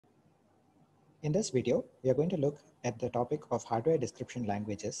In this video, we are going to look at the topic of hardware description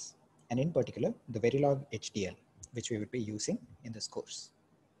languages, and in particular, the Verilog HDL, which we will be using in this course.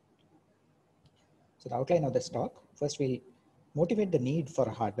 So the outline of this talk, first we'll motivate the need for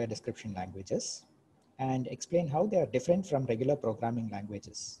hardware description languages and explain how they are different from regular programming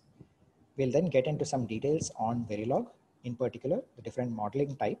languages. We'll then get into some details on Verilog, in particular, the different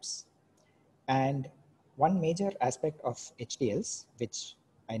modeling types. And one major aspect of HDLs, which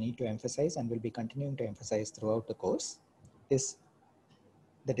I need to emphasize and will be continuing to emphasize throughout the course, is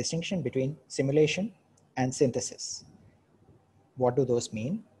the distinction between simulation and synthesis. What do those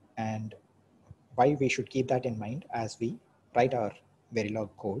mean, and why we should keep that in mind as we write our Verilog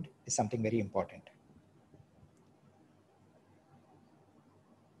code is something very important.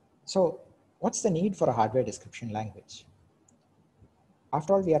 So what's the need for a hardware description language?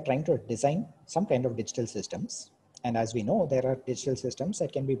 After all, we are trying to design some kind of digital systems. And as we know, there are digital systems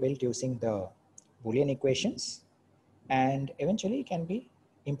that can be built using the Boolean equations and eventually can be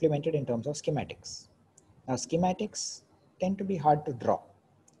implemented in terms of schematics. Now, schematics tend to be hard to draw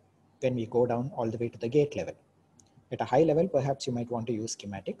when we go down all the way to the gate level. At a high level, perhaps you might want to use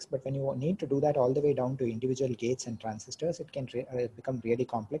schematics, but when you need to do that all the way down to individual gates and transistors, it can become really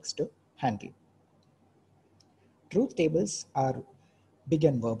complex to handle. Truth tables are big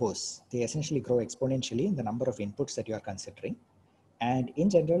and verbose. They essentially grow exponentially in the number of inputs that you are considering. And in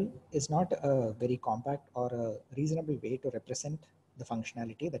general, is not a very compact or a reasonable way to represent the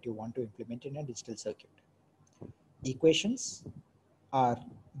functionality that you want to implement in a digital circuit. Equations are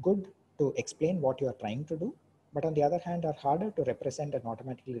good to explain what you are trying to do, but on the other hand are harder to represent and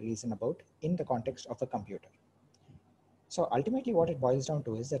automatically reason about in the context of a computer. So ultimately what it boils down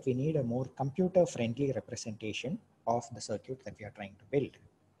to is that we need a more computer-friendly representation of the circuit that we are trying to build.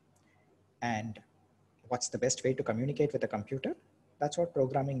 And what's the best way to communicate with a computer? That's what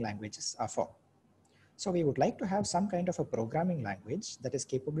programming languages are for. So we would like to have some kind of a programming language that is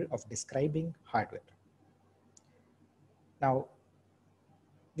capable of describing hardware. Now,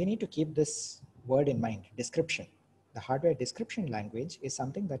 we need to keep this word in mind, description. The hardware description language is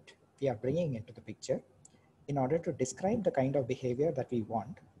something that we are bringing into the picture in order to describe the kind of behavior that we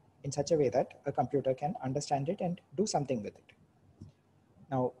want in such a way that a computer can understand it and do something with it.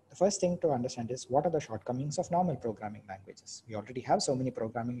 Now, the first thing to understand is what are the shortcomings of normal programming languages? We already have so many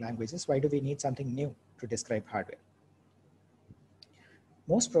programming languages. Why do we need something new to describe hardware?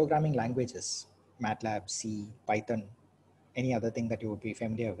 Most programming languages, MATLAB, C, Python, any other thing that you would be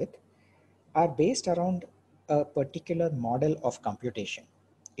familiar with, are based around a particular model of computation.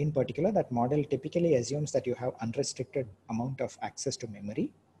 In particular, that model typically assumes that you have unrestricted amount of access to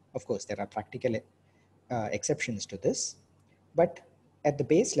memory. Of course, there are practical exceptions to this, but at the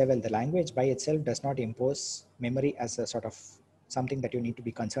base level, the language by itself does not impose memory as a sort of something that you need to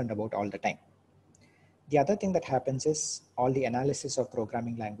be concerned about all the time. The other thing that happens is all the analysis of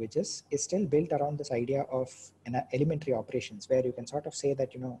programming languages is still built around this idea of elementary operations, where you can sort of say that,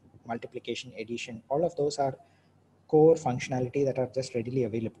 multiplication, addition, all of those are core functionality that are just readily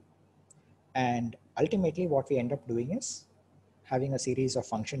available. And ultimately what we end up doing is having a series of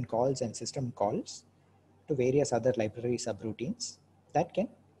function calls and system calls to various other library subroutines that can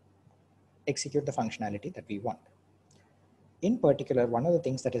execute the functionality that we want. In particular, one of the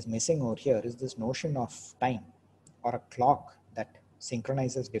things that is missing over here is this notion of time or a clock that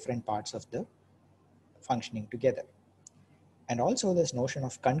synchronizes different parts of the functioning together. And also this notion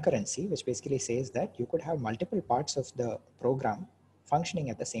of concurrency, which basically says that you could have multiple parts of the program functioning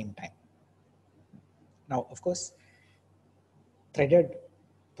at the same time. Now, of course, threaded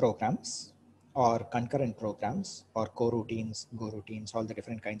programs or concurrent programs or coroutines, go-routines, all the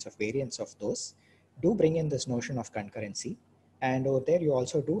different kinds of variants of those do bring in this notion of concurrency. And over there, you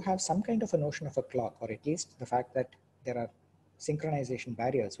also do have some kind of a notion of a clock, or at least the fact that there are synchronization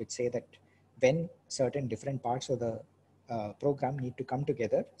barriers which say that when certain different parts of the program need to come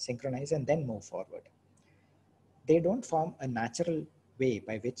together, synchronize, and then move forward. They don't form a natural way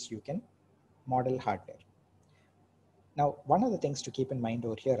by which you can model hardware. Now, one of the things to keep in mind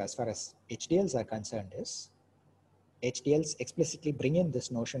over here as far as HDLs are concerned is HDLs explicitly bring in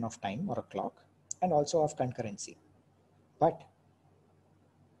this notion of time or a clock and also of concurrency. But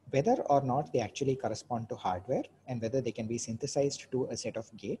whether or not they actually correspond to hardware and whether they can be synthesized to a set of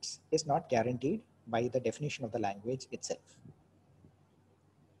gates is not guaranteed by the definition of the language itself.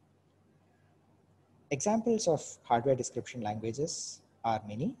 Examples of hardware description languages are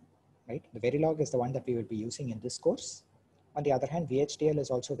many, right? The Verilog is the one that we will be using in this course. On the other hand, VHDL is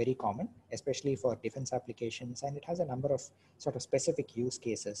also very common, especially for defense applications, and it has a number of sort of specific use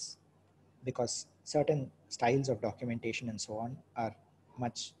cases because certain styles of documentation and so on are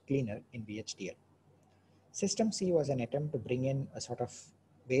much cleaner in VHDL. System C was an attempt to bring in a sort of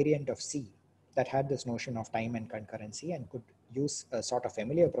variant of C that had this notion of time and concurrency and could use a sort of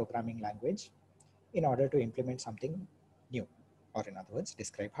familiar programming language in order to implement something new, or in other words,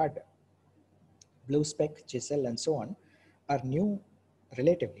 describe hardware. BlueSpec, Chisel, and so on are new,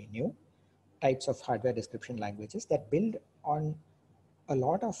 relatively new types of hardware description languages that build on a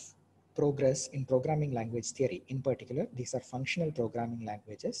lot of progress in programming language theory. In particular, these are functional programming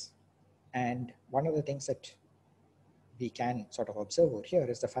languages. And one of the things that we can sort of observe over here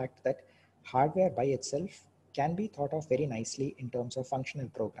is the fact that hardware by itself can be thought of very nicely in terms of functional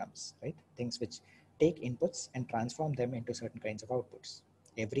programs, right? Things which take inputs and transform them into certain kinds of outputs.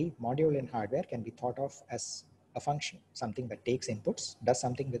 Every module in hardware can be thought of as a function, something that takes inputs, does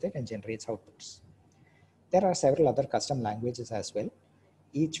something with it, and generates outputs. There are several other custom languages as well,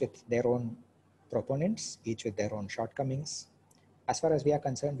 each with their own proponents, each with their own shortcomings. As far as we are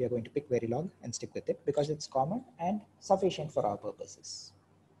concerned, we are going to pick Verilog and stick with it because it's common and sufficient for our purposes.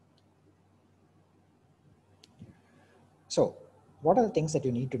 So, what are the things that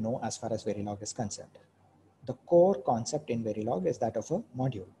you need to know as far as Verilog is concerned? The core concept in Verilog is that of a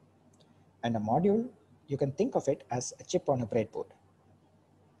module. And a module, you can think of it as a chip on a breadboard.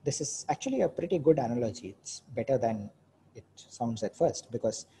 This is actually a pretty good analogy. It's better than it sounds at first,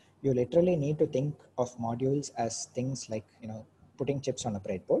 because you literally need to think of modules as things like, putting chips on a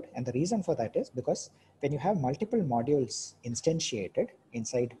breadboard. And the reason for that is because when you have multiple modules instantiated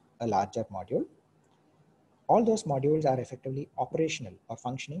inside a larger module, all those modules are effectively operational or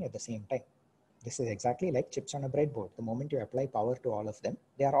functioning at the same time. This is exactly like chips on a breadboard. The moment you apply power to all of them,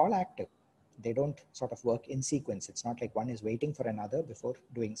 they are all active. They don't sort of work in sequence. It's not like one is waiting for another before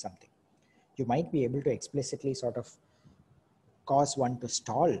doing something. You might be able to explicitly sort of cause one to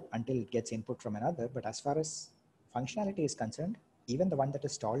stall until it gets input from another, but as far as functionality is concerned, even the one that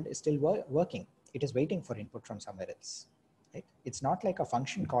is stalled is still working. It is waiting for input from somewhere else. Right? It's not like a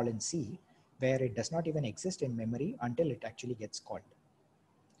function call in C where it does not even exist in memory until it actually gets called.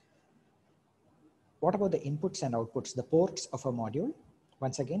 What about the inputs and outputs, the ports of a module?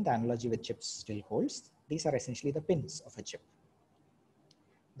 Once again, the analogy with chips still holds. These are essentially the pins of a chip.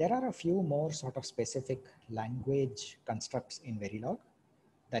 There are a few more sort of specific language constructs in Verilog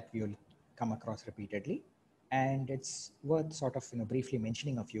that we will come across repeatedly, and it's worth sort of briefly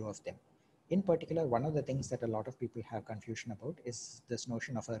mentioning a few of them. In particular, one of the things that a lot of people have confusion about is this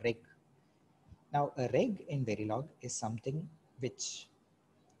notion of a reg. Now, a reg in Verilog is something which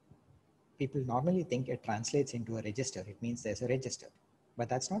people normally think it translates into a register. It means there's a register. But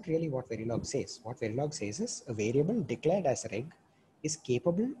that's not really what Verilog says. What Verilog says is a variable declared as a reg is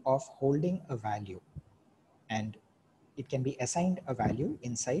capable of holding a value, and it can be assigned a value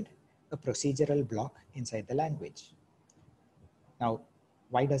inside a procedural block inside the language. Now,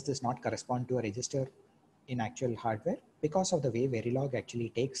 why does this not correspond to a register in actual hardware? Because of the way Verilog actually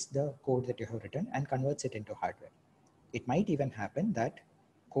takes the code that you have written and converts it into hardware. It might even happen that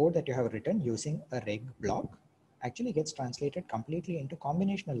code that you have written using a reg block actually gets translated completely into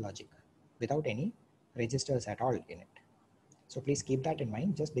combinational logic without any registers at all in it. So please keep that in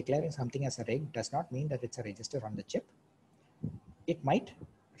mind. Just declaring something as a reg does not mean that it's a register on the chip. It might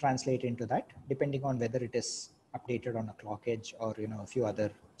translate into that depending on whether it is updated on a clock edge or a few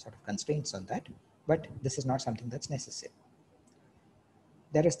other sort of constraints on that, but this is not something that's necessary.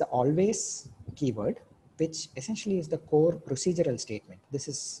 There is the always keyword, which essentially is the core procedural statement. This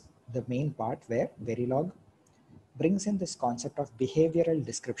is the main part where Verilog brings in this concept of behavioral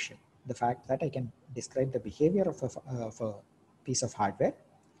description, the fact that I can describe the behavior of a piece of hardware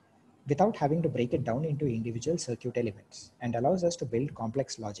without having to break it down into individual circuit elements, and allows us to build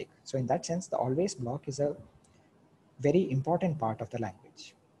complex logic. So in that sense, the always block is a very important part of the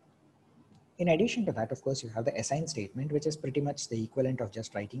language. In addition to that, of course, you have the assign statement, which is pretty much the equivalent of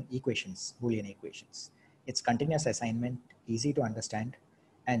just writing equations, Boolean equations. It's continuous assignment, easy to understand,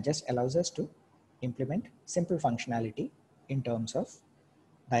 and just allows us to implement simple functionality in terms of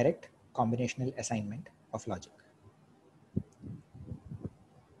direct combinational assignment of logic.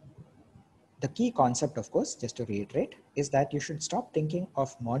 The key concept, of course, just to reiterate, is that you should stop thinking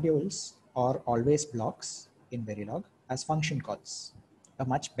of modules or always blocks in Verilog as function calls. A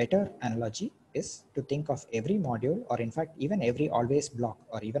much better analogy is to think of every module, or in fact even every always block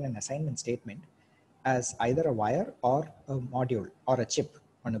or even an assignment statement, as either a wire or a module or a chip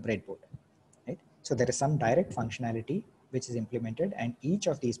on a breadboard. Right? So there is some direct functionality which is implemented, and each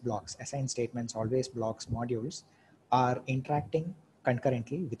of these blocks, assign statements, always blocks, modules, are interacting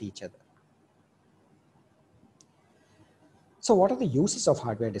concurrently with each other. So what are the uses of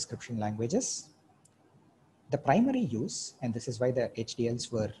hardware description languages? The primary use, and this is why the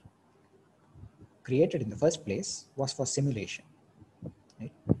HDLs were created in the first place, was for simulation.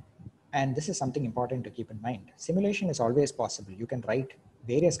 Right? And this is something important to keep in mind. Simulation is always possible. You can write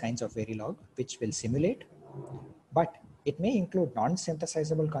various kinds of Verilog which will simulate, but it may include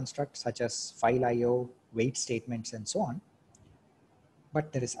non-synthesizable constructs such as file IO, wait statements, and so on.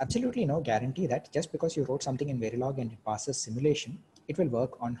 But there is absolutely no guarantee that just because you wrote something in Verilog and it passes simulation, it will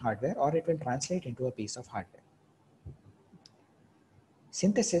work on hardware or it will translate into a piece of hardware.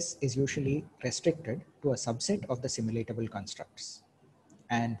 Synthesis is usually restricted to a subset of the simulatable constructs.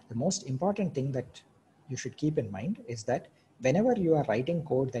 And the most important thing that you should keep in mind is that whenever you are writing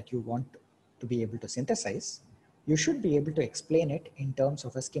code that you want to be able to synthesize, you should be able to explain it in terms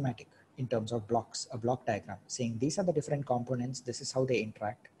of a schematic, in terms of blocks, a block diagram, saying these are the different components, this is how they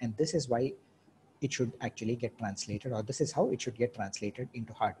interact, and this is why it should actually get translated, or this is how it should get translated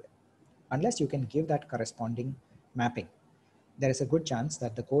into hardware. Unless you can give that corresponding mapping, there is a good chance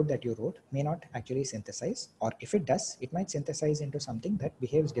that the code that you wrote may not actually synthesize, or if it does, it might synthesize into something that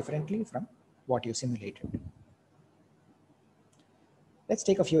behaves differently from what you simulated. Let's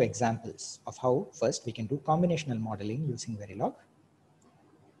take a few examples of how first we can do combinational modeling using Verilog.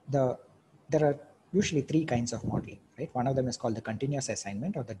 There are usually three kinds of modeling, right? One of them is called the continuous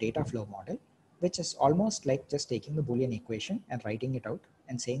assignment or the data flow model, which is almost like just taking the Boolean equation and writing it out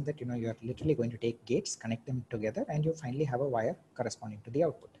and saying that you're literally going to take gates, connect them together, and you finally have a wire corresponding to the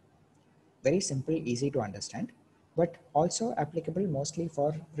output. Very simple, easy to understand, but also applicable mostly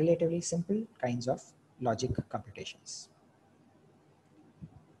for relatively simple kinds of logic computations.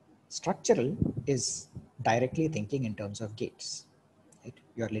 Structural is directly thinking in terms of gates. Right?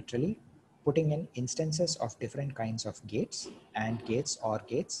 You're literally putting in instances of different kinds of gates, and gates or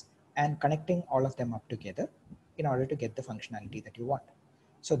gates, and connecting all of them up together in order to get the functionality that you want.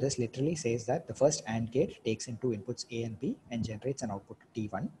 So this literally says that the first AND gate takes in two inputs A and B and generates an output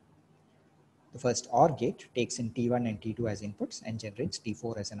T1. The first OR gate takes in T1 and T2 as inputs and generates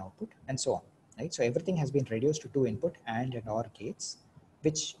T4 as an output, and so on. Right? So everything has been reduced to two input AND and OR gates,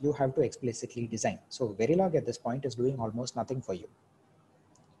 which you have to explicitly design. So Verilog at this point is doing almost nothing for you.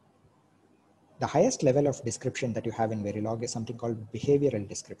 The highest level of description that you have in Verilog is something called behavioral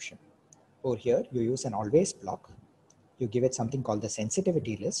description. Over here, you use an always block. You give it something called the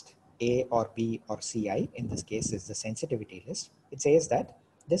sensitivity list. A or B or CI, in this case, is the sensitivity list. It says that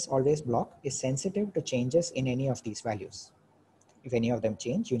this always block is sensitive to changes in any of these values. If any of them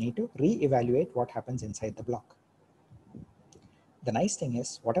change, you need to re-evaluate what happens inside the block. The nice thing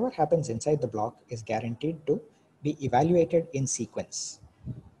is, whatever happens inside the block is guaranteed to be evaluated in sequence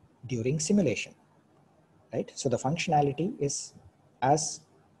during simulation. Right? So the functionality is as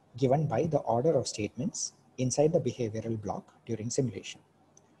given by the order of statements inside the behavioral block during simulation.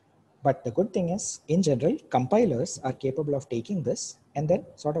 But the good thing is, in general, compilers are capable of taking this and then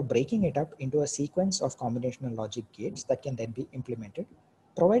sort of breaking it up into a sequence of combinational logic gates that can then be implemented,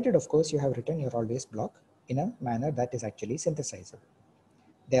 provided, of course, you have written your always block in a manner that is actually synthesizable.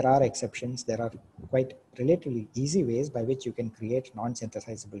 There are exceptions. There are quite relatively easy ways by which you can create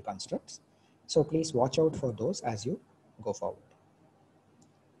non-synthesizable constructs. So please watch out for those as you go forward.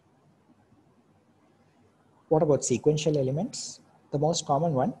 What about sequential elements? The most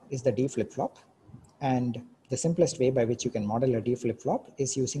common one is the D flip-flop. And the simplest way by which you can model a D flip-flop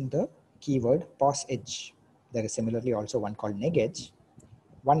is using the keyword pos edge. There is similarly also one called neg edge.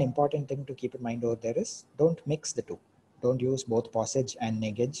 One important thing to keep in mind over there is don't mix the two. Don't use both pos edge and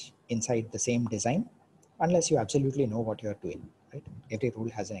neg edge inside the same design unless you absolutely know what you're doing. Right? Every rule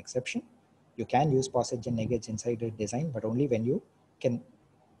has an exception. You can use pos edge and neg edge inside a design, but only when you can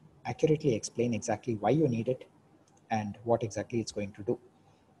accurately explain exactly why you need it and what exactly it's going to do.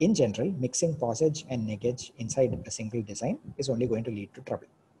 In general, mixing pos edge and neg edge inside a single design is only going to lead to trouble.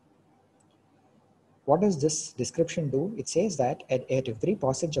 What does this description do? It says that at every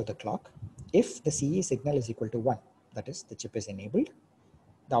passage of the clock, if the CE signal is equal to 1, that is, the chip is enabled,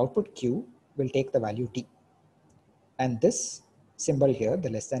 the output Q will take the value D. And this symbol here, the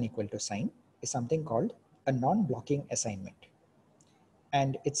less than equal to sign, is something called a non-blocking assignment.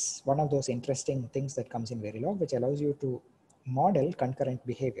 And it's one of those interesting things that comes in Verilog, which allows you to model concurrent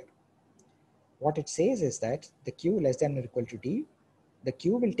behavior. What it says is that the Q less than or equal to D, the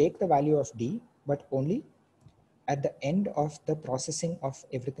Q will take the value of D, but only at the end of the processing of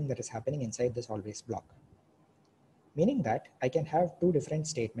everything that is happening inside this always block. Meaning that I can have two different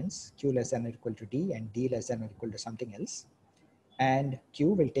statements, Q less than or equal to D and D less than or equal to something else. And Q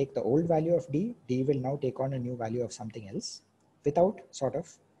will take the old value of D, D will now take on a new value of something else without sort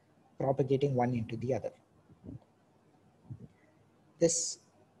of propagating one into the other. This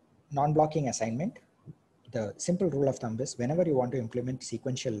non-blocking assignment the simple rule of thumb is whenever you want to implement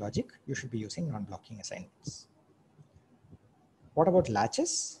sequential logic, you should be using non-blocking assignments. What about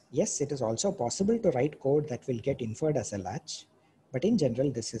latches? Yes, it is also possible to write code that will get inferred as a latch, but in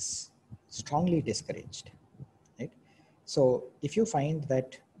general, this is strongly discouraged, right? So if you find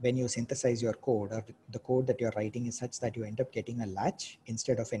that when you synthesize your code or the code that you're writing is such that you end up getting a latch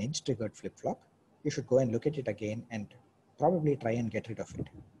instead of an edge triggered flip-flop, you should go and look at it again and probably try and get rid of it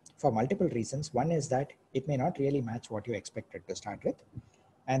for multiple reasons. One is that it may not really match what you expected to start with.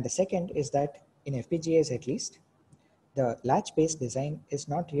 And the second is that in FPGAs at least, the latch-based design is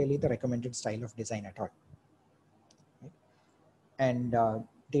not really the recommended style of design at all. Right? And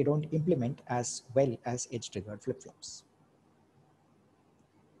they don't implement as well as edge-triggered flip-flops.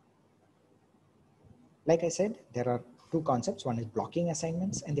 Like I said, there are two concepts. One is blocking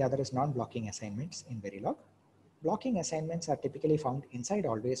assignments and the other is non-blocking assignments in Verilog. Blocking assignments are typically found inside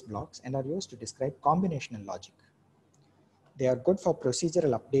always blocks and are used to describe combinational logic. They are good for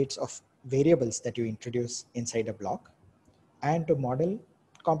procedural updates of variables that you introduce inside a block and to model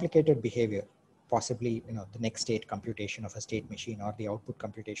complicated behavior. Possibly, the next state computation of a state machine or the output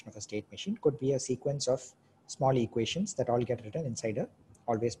computation of a state machine could be a sequence of small equations that all get written inside a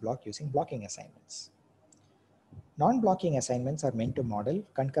always block using blocking assignments. Non-blocking assignments are meant to model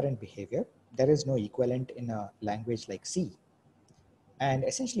concurrent behavior. There is no equivalent in a language like C. And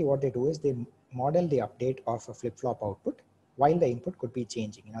essentially what they do is they model the update of a flip-flop output while the input could be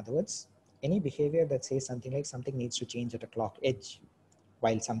changing. In other words, any behavior that says something like something needs to change at a clock edge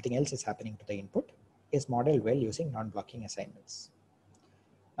while something else is happening to the input is modeled well using non-blocking assignments.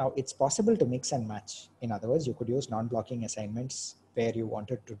 Now it's possible to mix and match. In other words, you could use non-blocking assignments where you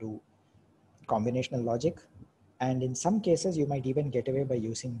wanted to do combinational logic. And in some cases, you might even get away by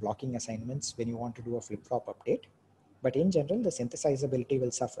using blocking assignments when you want to do a flip-flop update. But in general, the synthesizability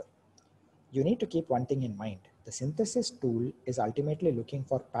will suffer. You need to keep one thing in mind. The synthesis tool is ultimately looking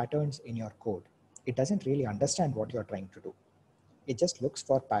for patterns in your code. It doesn't really understand what you're trying to do. It just looks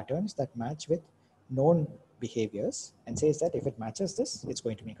for patterns that match with known behaviors and says that if it matches this, it's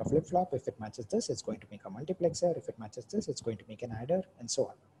going to make a flip-flop. If it matches this, it's going to make a multiplexer. If it matches this, it's going to make an adder, and so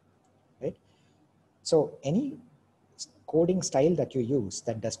on, right? So any coding style that you use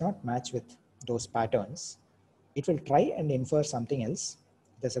that does not match with those patterns, it will try and infer something else.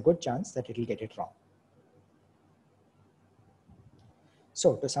 There's a good chance that it will get it wrong.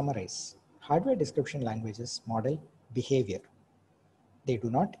 So to summarize, hardware description languages model behavior. They do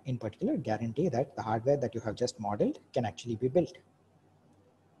not in particular guarantee that the hardware that you have just modeled can actually be built.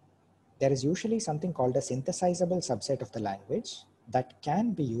 There is usually something called a synthesizable subset of the language that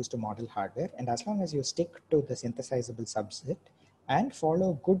can be used to model hardware, and as long as you stick to the synthesizable subset and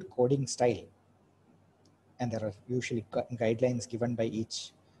follow good coding style, and there are usually guidelines given by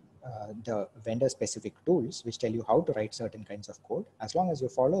each the vendor specific tools which tell you how to write certain kinds of code. As long as you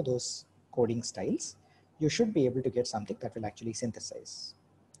follow those coding styles, you should be able to get something that will actually synthesize.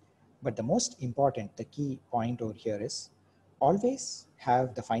 But the most important, the key point over here is always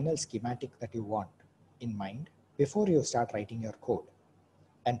have the final schematic that you want in mind before you start writing your code,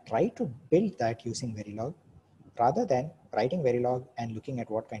 and try to build that using Verilog rather than writing Verilog and looking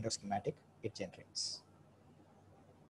at what kind of schematic it generates.